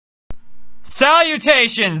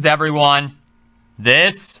Salutations, everyone.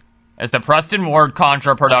 This is a Preston Ward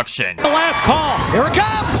Contra production. The last call. Here it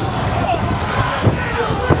comes.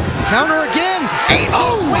 Counter again.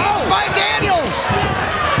 Angels wins by Daniels.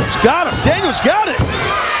 He's got him. Daniels got it.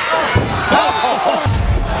 Oh.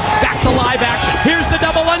 Back to live action. Here's the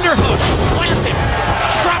double underhook. Plants him.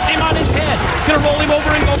 Dropped him on his head. Gonna roll him over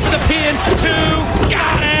and go for the pin. 2.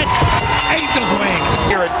 Got it. Angels wing.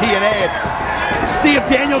 Here at TNA. See if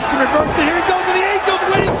Daniels can reverse it. Here he goes for the Angels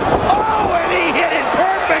wings. Oh, and he hit it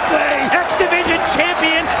perfectly. X Division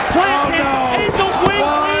champion. Plants him. Angels wings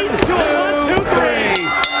leads to a 1, 2, 3.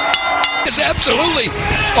 It's absolutely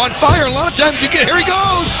on fire. A lot of times you get, here he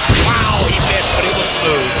goes. Wow, he missed, but it was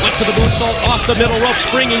smooth. Went for the moonsault off the middle rope,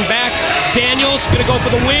 springing back. Daniels gonna go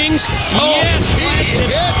for the wings. Oh, yes, he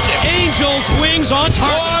hits it. Angels wings on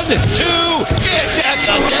target. 1, 2, it's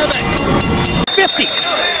academic. 50,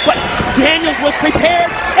 but Daniels was prepared,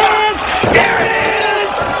 and there it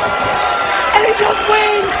is! Angels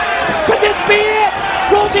wings! Could this be it?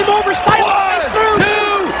 Rolls him over, Styles through.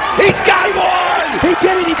 2, he's got one! He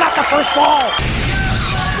did it, he got the first fall.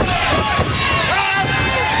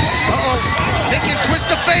 Uh-oh, thinking twist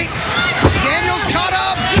of fate. Daniels caught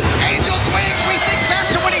up. Angels wings, we think back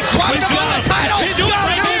to when he dropped him on the title.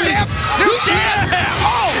 New champ!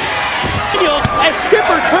 Oh! Daniels, as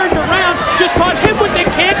Skipper turned around, just caught him with the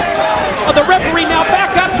kick. The referee now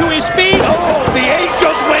back up to his feet. Oh, the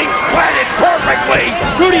Angels wings planted perfectly.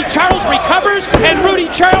 Rudy Charles recovers, and Rudy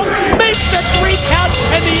Charles makes the 3 count,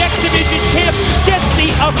 and the X Division champ gets the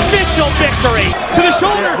official victory. To the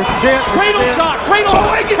shoulder. This is it. Cradle shot. Cradle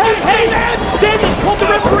shot. I can see that. Daniels pulled the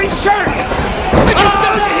referee's shirt.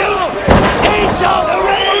 Angels. The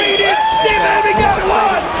referee didn't see him. He got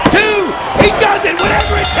 1, 2. He does it.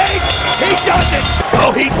 Whatever it takes, he does it.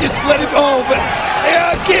 Oh, he just let it go, but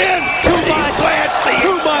again. Too much.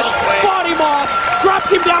 Fought him off.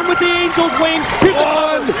 Dropped him down with the Angels wings. Here's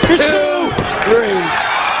 1, 2, 3.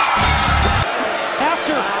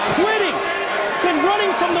 After quitting, then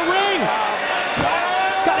running from the ring.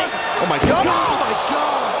 Oh my God.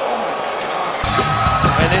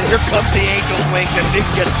 And then here comes the Angels wings, and it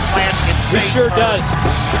just plants in He space. sure does.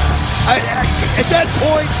 At that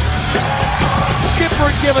point, Skipper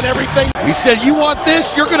had given everything. He said, you want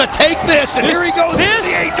this, you're going to take this. And here he goes. This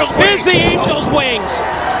the Angels is wings. the Angels wings.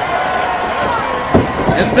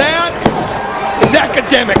 And that is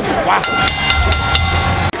academic. Wow.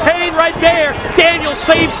 Pain right there. Daniel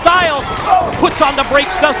saves Styles. Puts on the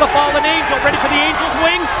brakes, does the fallen angel. Ready for the Angels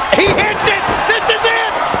wings. He hits it. This is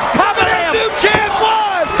it. Coming in. New champ.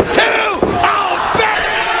 1, 2. Oh, back.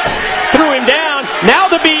 Threw him down.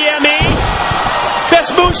 Now the BME.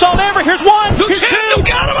 Best moonsault ever. Here's 1. Here's 2.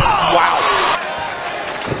 Got him all. Wow.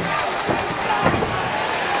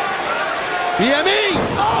 BME.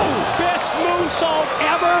 Oh, best moonsault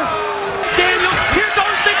ever. Daniel, here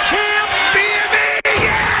goes the champ. BME.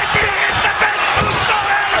 Yes, it's the best moonsault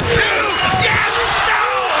ever. 2. Yes. No.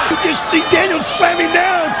 You just see Daniel slamming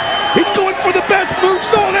down. He's going for the best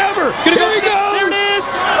moonsault ever. Here he goes. There it is.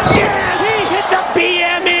 Yes. He hit the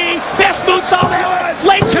BME. Best moonsault ever.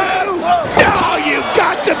 Leg 2. No, you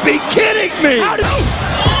got to be kidding me.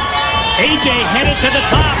 AJ headed to the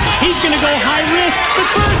top. He's going to go high risk. The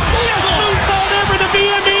first best moonsault ever. The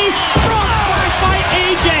BME. Frog splash by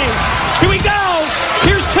AJ. Here we go.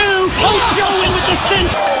 Here's 2. Oh, Joe in with the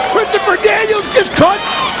cinch. Christopher Daniels just caught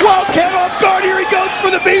Wildcat off guard. Here he goes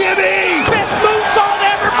for the BME. Best moonsault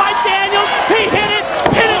ever by Daniels. He hit it.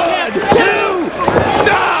 Hit it. 1, 2.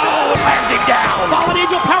 No. Slams him down. Fallen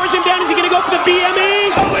Angel powers him down. Is he going to go for the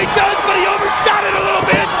BME? Oh, he does, but he overshot it a little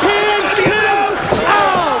bit. Pin 2.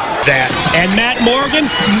 Oh. That. And Matt Morgan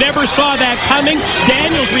never saw that coming.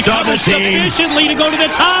 Daniels recovers sufficiently to go to the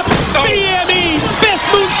top. BME. Best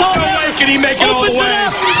moonsault ever. No way can he make it all the way.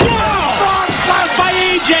 Frog splash by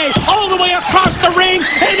AJ. All the way across the ring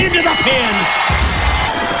and into the pin.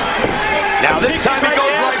 Now this time he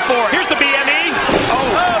goes right for it. Here's the BME. Oh,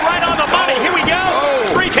 right on the money. Here we go.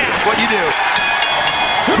 Free cash. What you do?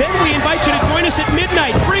 Then we invite you to join us at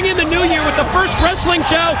midnight. Bring in the new year with the first wrestling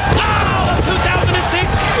show. Oh, 2006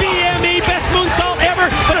 BME. Best moonsault ever.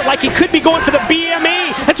 Put it like he could be going for the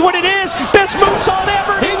BME. That's what it is. Best moonsault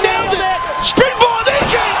ever. He nailed it. Springboard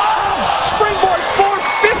AJ. Oh, springboard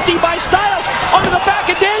 450 by Styles onto the back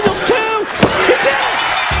of Daniels 2. He did it.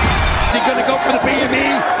 He's going to go for the BME.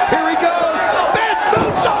 Here he goes. Best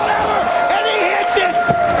moonsault ever. And he hits it.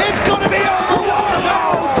 It's going to be over.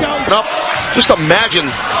 No, Joe. Just imagine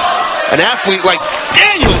an athlete like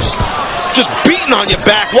Daniels just beating on your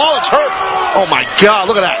back while it's hurt. Oh my God,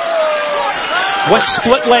 look at that. Went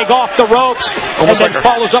split leg off the ropes, and then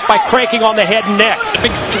follows up by cranking on the head and neck.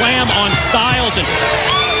 Big slam on Styles, and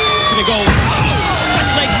gonna go split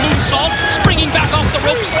leg moonsault, springing back off the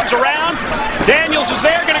ropes. Around, Daniels is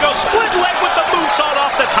there, gonna go split leg with the moonsault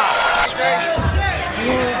off the top.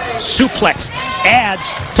 Suplex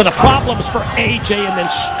adds to the problems for AJ, and then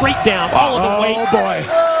straight down all of the weight. Oh boy.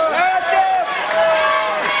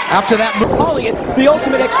 After that, Calling it the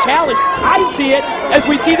Ultimate X Challenge. I see it as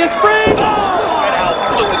we see this spring.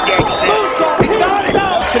 He's got it.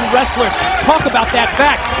 And wrestlers talk about that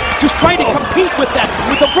fact. Just trying to compete with that,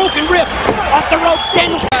 with a broken rib. Off the ropes,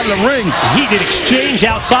 Daniels out of the ring. Heated exchange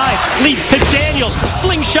outside leads to Daniels.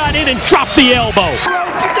 Slingshot in and drop the elbow.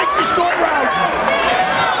 He takes the short route.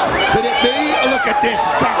 Could it be? Look at this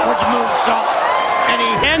backwards moonsault.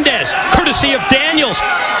 Hernandez, courtesy of Daniels,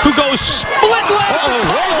 who goes split leg.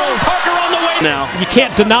 Parker on the way. Now, you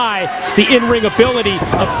can't deny the in-ring ability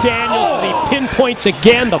of Daniels as he pinpoints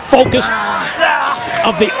again the focus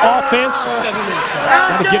of the offense.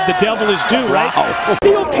 Gotta give the devil his due, right?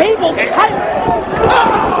 Steel cable. Oh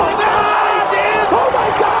my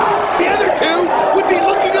God! The other two would be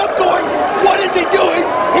looking up going, what is he doing?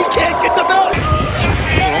 He can't get the belt.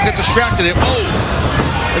 Don't get distracted.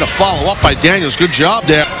 And a follow-up by Daniels. Good job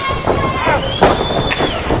there.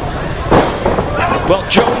 Well,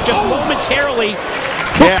 Joe just momentarily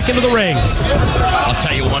back into the ring. I'll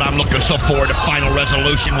tell you what, I'm looking so forward to final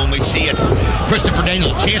resolution when we see it. Christopher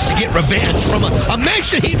Daniels, a chance to get revenge from a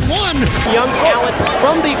match that he'd won. Young talent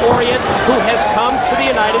from the Orient who has come to the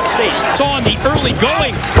United States. Saw in the early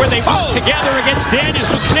going where they work together against Daniels,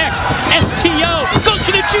 who connects. STO goes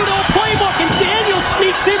to the judo playbook, and Daniels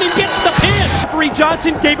sneaks in and gets the pin. Referee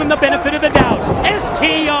Johnson gave him the benefit of the doubt.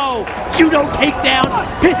 STO judo takedown.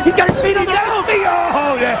 He's got his feet on the ground.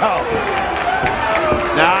 Oh, no.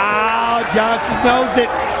 Now Johnson knows it.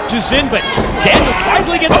 Just in, but Daniels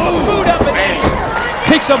wisely gets the boot up and in.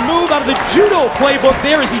 Takes a move out of the judo playbook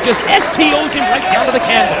there as he just STOs him right down to the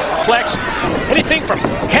canvas. Flex, anything from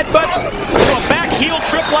headbutts to a back heel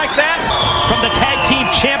trip like that. From the tag team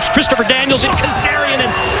champs, Christopher Daniels and Kazarian,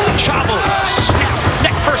 and Chavo snap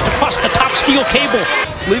neck first across the top steel cable.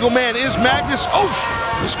 Legal man is Magnus. Oh,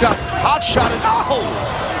 just got hot shotted. Oh.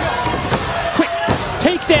 Quick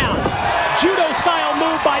takedown. Judo style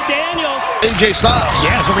move by Daniels. AJ Styles.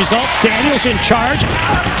 Yeah, as a result, Daniels in charge.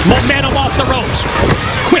 Momentum off the ropes.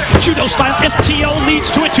 Quick judo style STO leads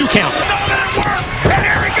to a 2 count. And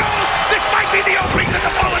here he goes. This might be the opening that the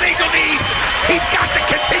Fallen Angel needs. He's got to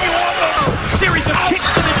continue on the Series of kicks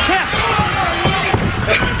to the chest.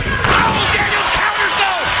 Daniels counters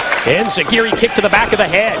though. And Zagiri kick to the back of the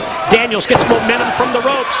head. Daniels gets momentum from the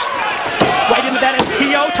ropes. Right into that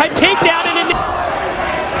STO type takedown, and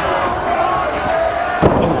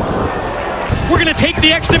we're going to take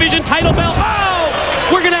the X Division title belt. Oh!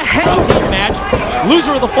 We're going to have a team match.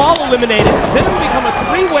 Loser of the fall eliminated. Then it will become a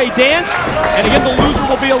 3-way dance. And again, the loser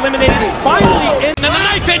will be eliminated. Finally, and then the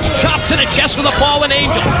knife edge chops to the chest of the Fallen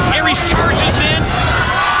Angel. Aries charges in.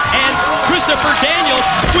 And Christopher Daniels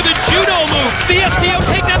with a judo move. The STO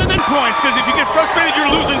takedown and then points. Because if you get frustrated,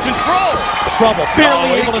 you're losing control. Trouble.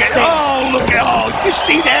 Barely able to stay. Oh, look at, you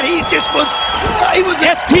see that? He just was, he was.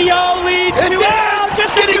 STO leads to out.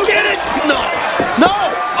 Just did he get it? No.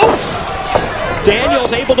 Oof.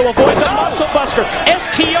 Daniels able to avoid the muscle buster.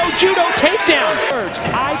 STO judo takedown.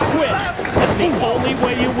 I quit. That's the only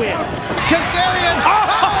way you win. Kazarian.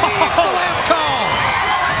 It's the last call.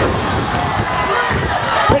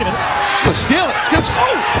 Wait a minute. Steal it.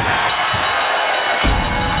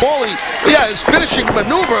 Morley, yeah, his finishing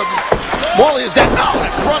maneuver. Morley is that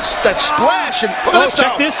that splash, and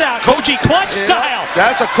check this out. Koji clutch style.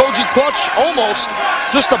 That's a Koji clutch, almost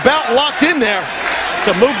just about locked in there. It's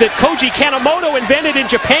a move that Koji Kanemoto invented in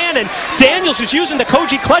Japan, and Daniels is using the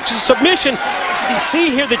Koji clutch as submission. You see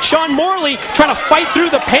here that Sean Morley trying to fight through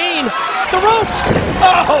the pain. The ropes.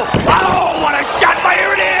 Oh, what a shot by,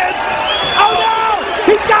 here it is. Oh no,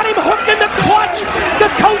 he's got him hooked in the clutch. The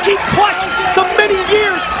Koji clutch, the many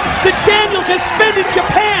years that Daniels has spent in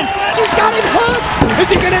Japan. He's got him hooked. Is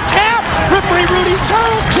he going to tap? Referee Rudy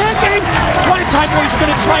Charles checking. Primetime Boy's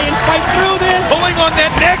going to try and fight through this. Pulling on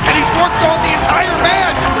that neck that he's worked on the entire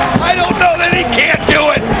match. I don't know that he can't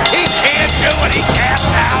do it. He can't do it. He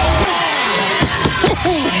tapped out.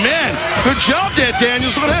 Oh, man. Good job there,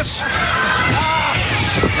 Daniels. Look at this.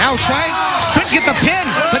 Now trying. Couldn't get the pin,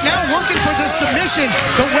 but now working for the submission.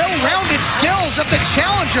 The well-rounded skills of the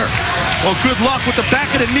challenger. Well, good luck with the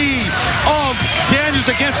back of the knee of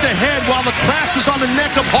Daniels against the head while the clasp is on the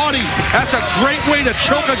neck of Hardy. That's a great way to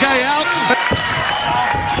choke a guy out.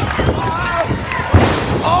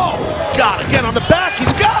 Oh, God, again on the back.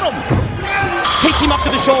 He's got him.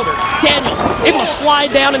 shoulder. Daniels able to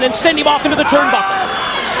slide down and then send him off into the turnbuckles.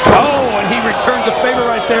 Oh, and he returns the favor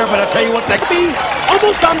right there, but I'll tell you what, that Be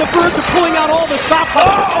almost on the verge of pulling out all the stops.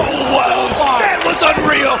 That was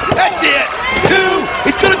unreal. That's it. 2.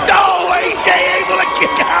 He's going to AJ able to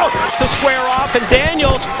kick out. To square off, and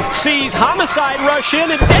Daniels sees Homicide rush in,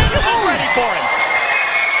 and Daniels is ready for him.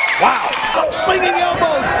 Wow. Swinging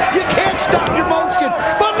elbows. You can't stop your motion.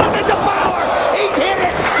 But look at the power. He's hit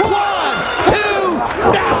it. 1,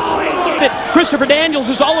 2. No, he did it. Christopher Daniels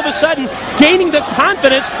is all of a sudden gaining the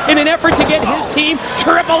confidence in an effort to get his team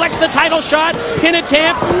Triple X the title shot. Pin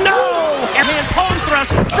attempt. No. And hand palm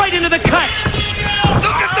thrust right into the cut.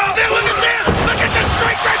 Look at this. Look at the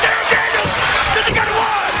strike right there, Daniels. Does he got 1,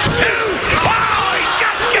 2? Wow, he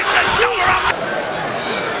just gets the shoulder up.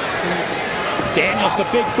 Daniels, the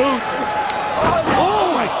big boot.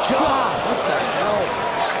 Oh, my God. What the hell?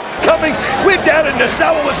 Coming with that, and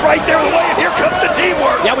Nasawa was right there away, and here comes the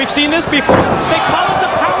teamwork. Yeah, we've seen this before. They call it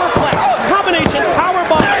the powerplex. Combination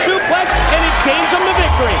powerbomb suplex, and it gains them the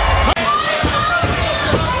victory.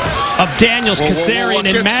 Of Daniels, Kazarian,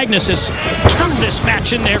 and Magnus has turned this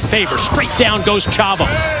match in their favor. Straight down goes Chavo.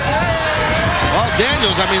 Well,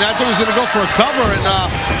 Daniels, I mean, I thought he was going to go for a cover, and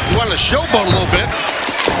he wanted to showboat a little bit.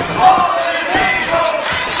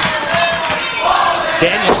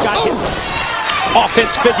 Daniels got his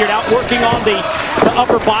offense figured out, working on the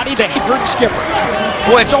upper body, the hurt skipper.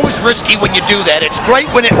 Boy, it's always risky when you do that. It's great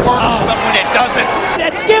when it works, but when it doesn't.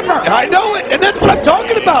 That skipper! I know it, and that's what I'm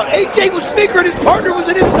talking about. AJ was figuring his partner was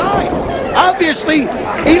at his side. Obviously,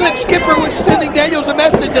 Elix Skipper was sending Daniels a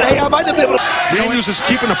message that, hey, I might have been able to... Daniels is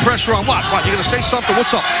keeping the pressure on what? What, you going to say something?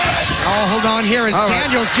 What's up? Oh, hold on here as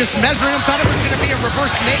Daniels just measuring him. Thought it was going to be a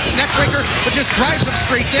reverse neck breaker, but just drives him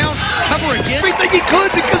straight down. Cover again. Everything he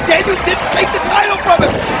could because Daniels didn't take the title from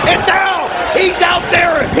him. And now he's out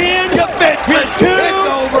there. Pin defenseless. two. It's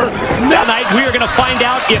over. Tonight we are going to find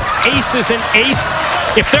out if Aces and Eights,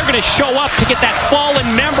 if they're going to show up to get that fallen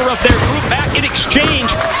member of their group back in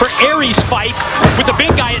exchange for Aries' fight with the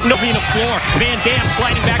big guy at the floor. Van Dam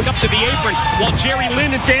sliding back up to the apron while Jerry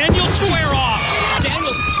Lynn and Daniels square off.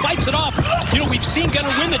 Daniels fights it off. You know, we've seen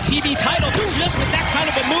Gunner win the TV title just with that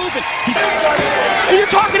kind of a move. And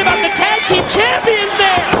you're talking about the tag team champions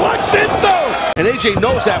there. Watch this, though. And AJ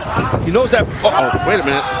knows that. He knows that. Uh-oh, wait a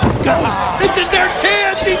minute. This is their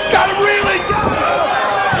chance. He's got him reeling.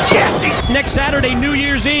 Yes, Next Saturday, New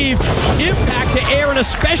Year's Eve, Impact to air in a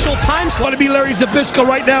special time slot. want to be Larry Zbyszko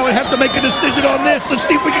right now and have to make a decision on this. Let's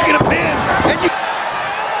see if we can get a pin. And you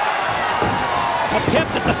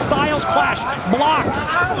Attempt at the Styles Clash. Blocked.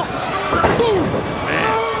 Boom.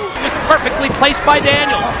 Perfectly placed by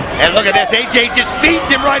Daniels. And look at this. AJ just feeds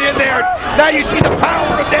him right in there. Now you see the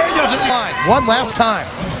power of Daniels. one last time.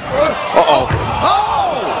 Uh-oh.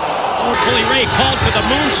 Bully Ray called for the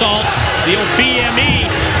moonsault. The old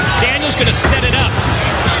BME. Daniels going to set it up.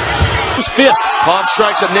 Fist. Palm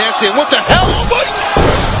strikes a nasty. And what the hell?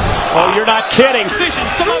 Oh, you're not kidding. Decision.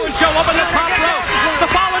 Samoa Joe up on the top rope. The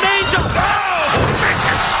fallen angel.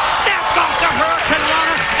 Snapped off the Hurricane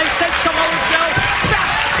Runner and sent Samoa Joe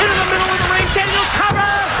back into the middle of the ring. Daniels cover.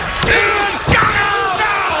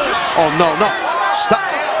 Oh, no. Stop.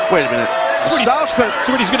 Wait a minute. Styles Clash.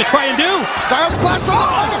 See what he's going to try and do. Styles Clash from the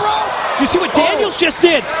second row. You see what Daniels just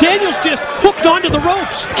did? Daniels just hooked onto the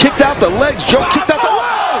ropes. Kicked out the legs. Joe kicked out the legs.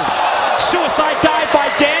 Suicide dive by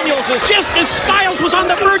Daniels is just as Styles was on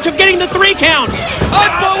the verge of getting the 3 count.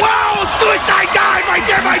 Wow! Suicide dive right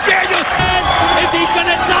there by Daniels. Is he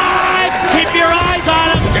gonna dive? Keep your eyes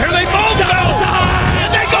on him. Here they both go.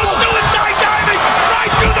 And they go suicide diving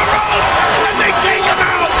right through the ropes. And they take him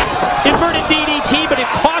out. Inverted DDT, but it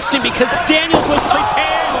cost him because Daniels was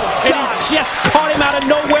prepared. And he just caught him out of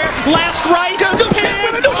nowhere. Last right.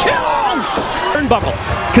 Turnbuckle.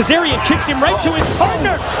 Kazarian kicks him right to his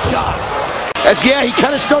partner. He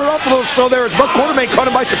kind of started off a little slow there as Buck Quartermain caught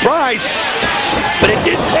him by surprise. But it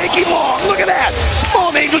didn't take him long. Look at that.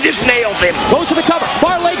 Fallen Angel just nails him. Goes to the cover.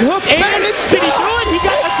 Bar leg hook. And did he do it? He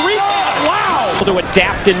got a 3. Wow. To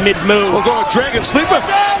adapt in mid-move. We're going Dragon Sleeper.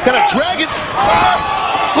 Got a Dragon.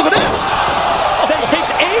 Look at this. Then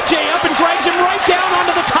takes AJ up and drags him right down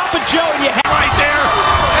onto the top of Joe. And you have Right there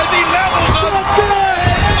as he levels up.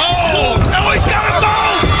 Oh, he's got him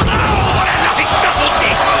both. Oh, what a nice double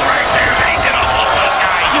kick right there. They did a whole good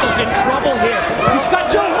guy. He's in trouble here. He's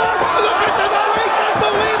got Joe hooked. Look at this break.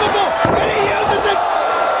 Unbelievable. And he uses it.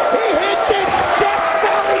 He hits it. Death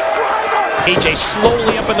Valley Driver. AJ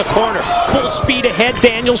slowly up in the corner. Full speed ahead.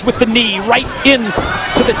 Daniels with the knee right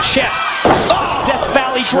into the chest. Death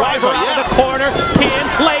Valley Driver out of the corner. Pin,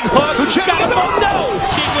 leg hook. Got him. No.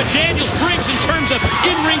 what Daniels brings in terms of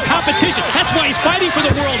in-ring competition. That's why he's fighting for the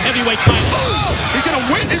World Heavyweight title. Oh, he's gonna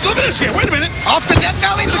win. Look at this here. Wait a minute. Off the Death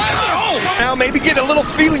Valley Driver. Oh, now maybe get a little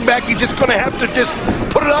feeling back. He's just gonna have to just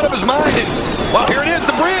put it out of his mind. And, well, here it is,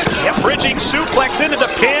 the bridge. Yep, bridging suplex into the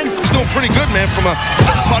pin. He's doing pretty good, man, from a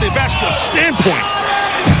cardiovascular standpoint.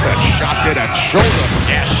 That shot there, that shoulder.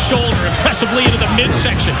 Yeah, shoulder impressively into the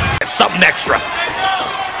midsection. Something extra.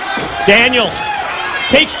 Daniels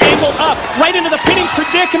takes Angle up, right into the pinning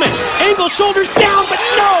predicament. Angle shoulders down, but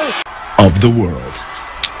no! Of the world.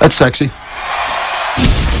 That's sexy.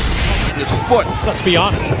 His foot. Let's be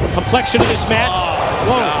honest. Complexion of this match,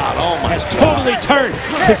 has totally turned.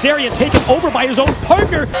 Kazarian taken over by his own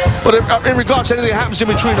partner. But in regards to anything that happens in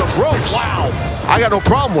between those ropes, Wow. I got no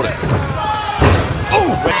problem with it.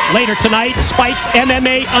 Later tonight, Spike's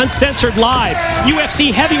MMA Uncensored Live.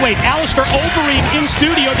 UFC heavyweight Alistair Overeem in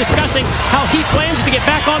studio discussing how he plans to get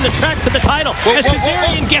back on the track to the title. As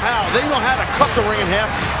Kazarian gets... They know how to cut the ring in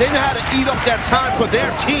half. They know how to eat up that time for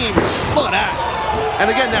their team. Look at that. And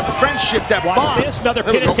again, that friendship, that bond. Watch this, another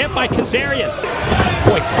pin attempt by Kazarian.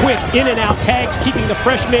 Boy, quick in and out tags, keeping the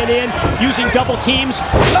freshman in, using double teams.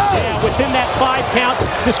 Yeah, within that 5 count,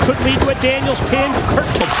 this could lead to a Daniels pin.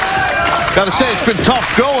 Gotta say, it's been tough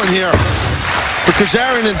going here for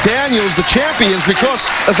Kazarian and Daniels, the champions, because,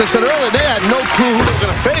 as I said earlier, they had no clue who they were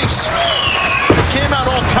going to face. They came out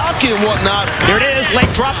all cocky and whatnot. Here it is, leg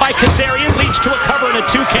drop by Kazarian, leads to a cover and a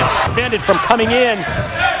 2 count. Prevented from coming in.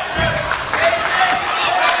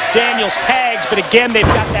 Daniels tags, but again, they've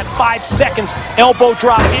got that 5 seconds. Elbow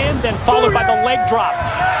drop in, then followed by the leg drop.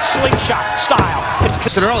 Slingshot style. As I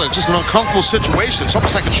said earlier, just an uncomfortable situation. It's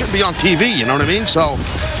almost like it shouldn't be on TV, you know what I mean? So,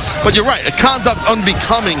 but you're right, a conduct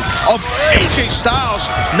unbecoming of AJ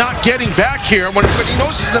Styles not getting back here when he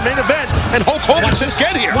knows it's the main event and Hulk Hogan says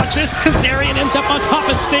get here. Watch this, Kazarian ends up on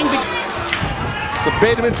top of Sting. To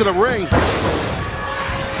bait him into the ring.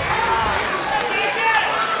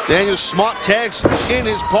 Daniels smart tags in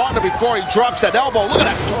his partner before he drops that elbow. Look at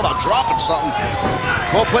that, talking about dropping something.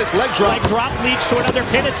 Well placed leg drop. Leg drop leads to another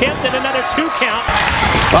pin attempt and another 2 count.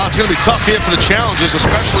 Well, it's going to be tough here for the challengers,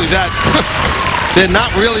 especially that they're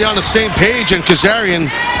not really on the same page, and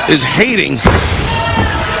Kazarian is hating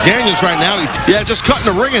Daniels right now. Yeah, just cutting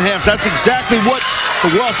the ring in half. That's exactly what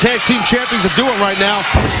the World Tag Team Champions are doing right now.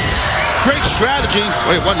 Great strategy.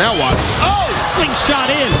 Wait, what now? What? Oh,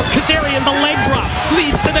 slingshot in. Kazarian, the leg drop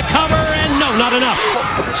leads to the cover, and no, not enough.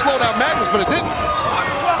 Slow down Magnus, but it didn't.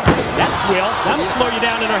 That'll slow you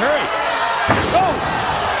down in a hurry. Oh!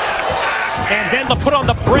 And then to put on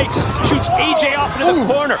the brakes, shoots AJ off into the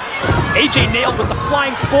corner. AJ nailed with the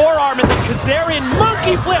flying forearm, and then Kazarian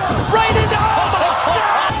monkey flip right into.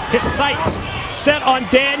 His sights set on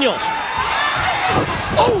Daniels.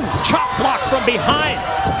 Oh, chop block from behind.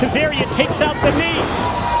 Kazarian takes out the knee.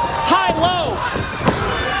 High-low.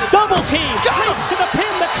 Double team. Leads to the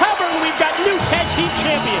pin, the cover, and we've got new tag team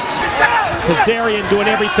champions. Kazarian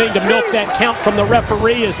doing everything to milk that count from the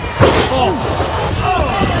referee is...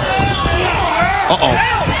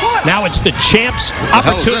 Now it's the champ's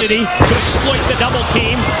opportunity to exploit the double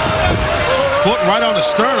team. Foot right on the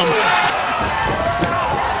sternum.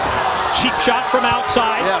 Cheap shot from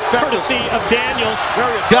outside, courtesy of Daniels.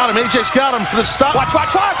 Got him, AJ's got him for the stop. Watch.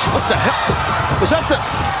 What the hell? Was that the...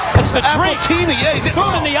 It's the drink. Yeah,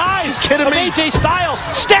 thrown in the eyes kidding of me? AJ Styles.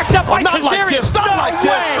 Stacked up by not Kazarian. like this, not like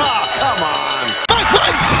this. Oh, come on.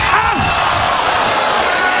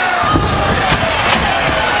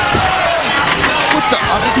 What the...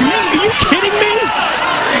 Are you kidding me?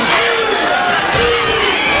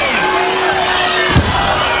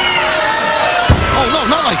 Oh, no,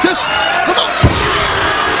 not like this. No.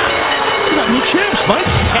 We got new champs, Mike.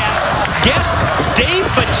 Guests Dave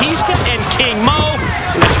Bautista and King Mo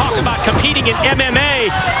to talk about competing in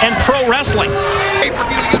MMA and pro wrestling.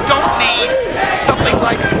 Pay-per-view, you don't need something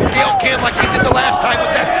like Gail Kim, like he did the last time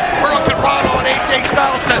with that Hurricane Rana and AJ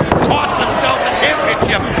Styles to cost themselves a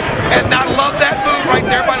championship. And I love that move right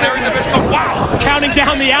there by Larry Zbyszko. Wow. Counting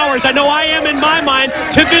down the hours, I know I am in my mind,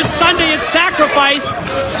 to this Sunday at Sacrifice.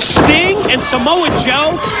 Sting and Samoa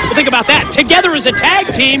Joe, think about that, together as a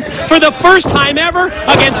tag team for the first time ever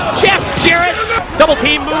against Jeff Jarrett. Double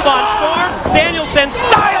team move on Storm. Daniels sends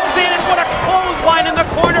Styles in, and what a clothesline in the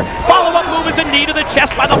corner. Follow-up move is a knee to the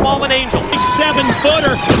chest by the Fallen Angel. Big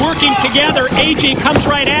 7-footer working together. AJ comes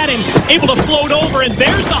right at him, able to float over, and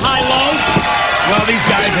there's the high-low. Well, these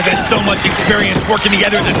guys have had so much experience working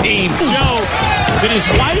together as a team. Joe, that his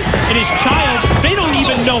wife and his child, they don't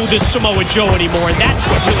even know this Samoa Joe anymore, and that's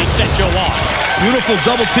what really set Joe off. Beautiful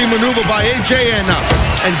double team maneuver by AJ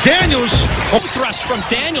and Daniels. Thrust from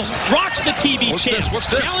Daniels, rocks the TV chair. What's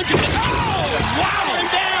this? Challenging. Oh, wow,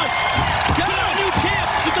 him down.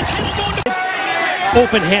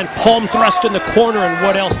 Open hand, palm thrust in the corner, and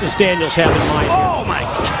what else does Daniels have in mind here? Oh my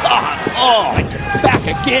God! Oh, Back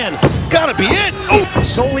again. gotta be it. Oh,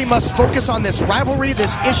 Solely must focus on this rivalry,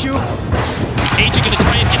 this issue, AJ gonna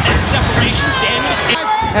try and get that separation. Daniels.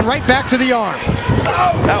 and right back to the arm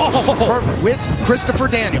with Christopher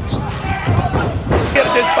Daniels. get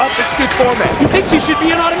this about this good format. He thinks he should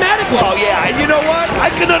be an automatic one. Oh yeah, and you know what? I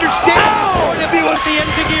can understand. Oh! Point of view of The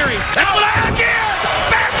Enziguri. That's what I again.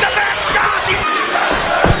 Back-to-back shots.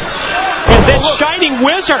 And then Shining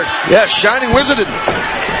Wizard. Yeah, Shining Wizard and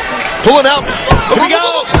pulling out. Here we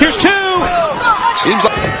go. Here's two. Seems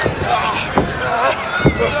like.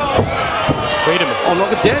 Wait a minute. Oh,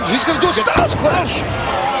 look at Daniels. He's going to do a Styles Clash.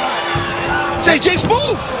 It's AJ's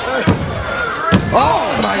move. Oh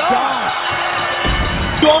my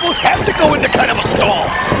gosh! You almost have to go into kind of a stall.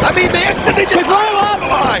 I mean, they instantly just roll up.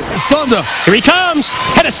 Thunder. Here he comes.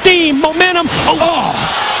 Head of steam. Momentum. Oh.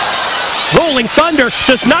 Rolling Thunder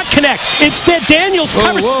does not connect. Instead, Daniels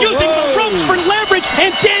covers using the ropes for leverage,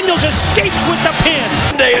 and Daniels escapes with the pin.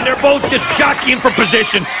 and they're both just jockeying for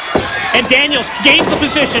position. And Daniels gains the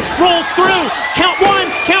position, rolls through. Count one,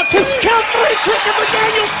 count two, count three. Christopher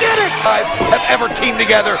Daniels did it. Have ever teamed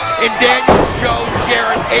together in Daniels, Joe,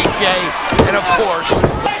 Jarrett, AJ, and of course.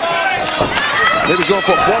 Maybe he's going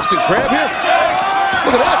for a Boston Crab here.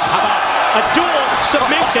 Look at this. A dual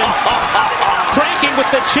submission. Cranking with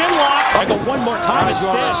the chin lock. I go one more time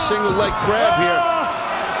instead. A single leg crab here.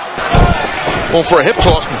 Going for a hip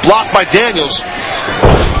toss, blocked by Daniels.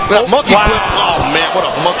 That monkey flip. Oh man, what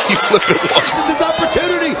a monkey flip it was. This is his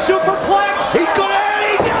opportunity. Superplex. He's going to, and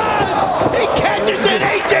he does. He catches it.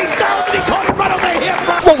 AJ's down, and he caught him right on the hip.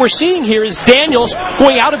 What we're seeing here is Daniels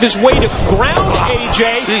going out of his way to ground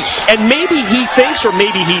AJ, and maybe he thinks, or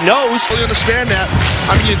maybe he knows. I understand that.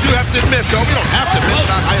 I mean, you do have to admit, though, you don't have to admit,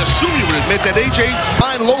 I assume you would admit that AJ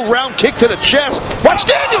fine low round kick to the chest. Watch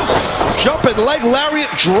Daniels! Jumping leg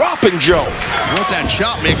lariat, dropping Joe. Want that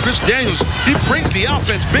shot, man. Chris Daniels, he brings the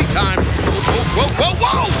offense big time. Whoa, whoa,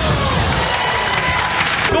 whoa, whoa!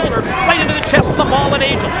 Shoulder right into the chest with the ball and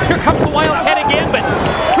Angel. Here comes the Wildcat again, but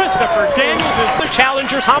Christopher Daniels is the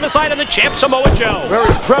challengers. Homicide and the champ Samoa Joe. Very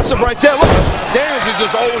impressive right there. Look, Daniels is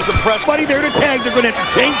just always impressive. Buddy, they're to tag. They're going to have to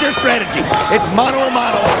change their strategy. It's mano a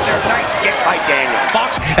mano. Their nice kick by Daniels.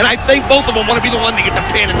 Fox. And I think both of them want to be the one to get the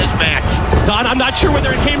pin in this match. Don, I'm not sure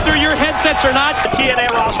whether it came through your headsets or not. The TNA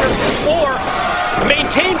roster, or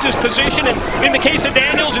maintains his position, and in the case of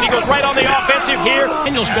Daniels, and he goes right on the offensive here.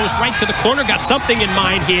 Daniels goes right to the corner, got something in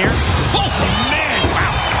mind here. Oh man,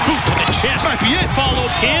 wow, boot to the chest. Might be it. Follow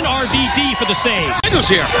pin, RVD for the save. Daniels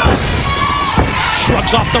here.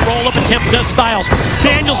 Shrugs off the roll-up attempt, does Styles.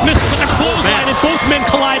 Daniels misses with a clothesline, and both men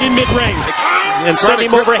collide in mid-ring. And send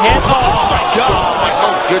him overhead. Oh my God.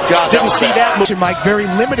 Oh, good God. Didn't see that move. Mike, very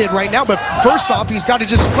limited right now, but first off, he's got to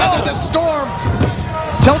just weather the storm.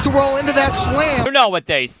 Tilt-a-whirl into that slam. You know what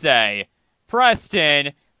they say.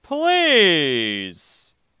 Preston, please.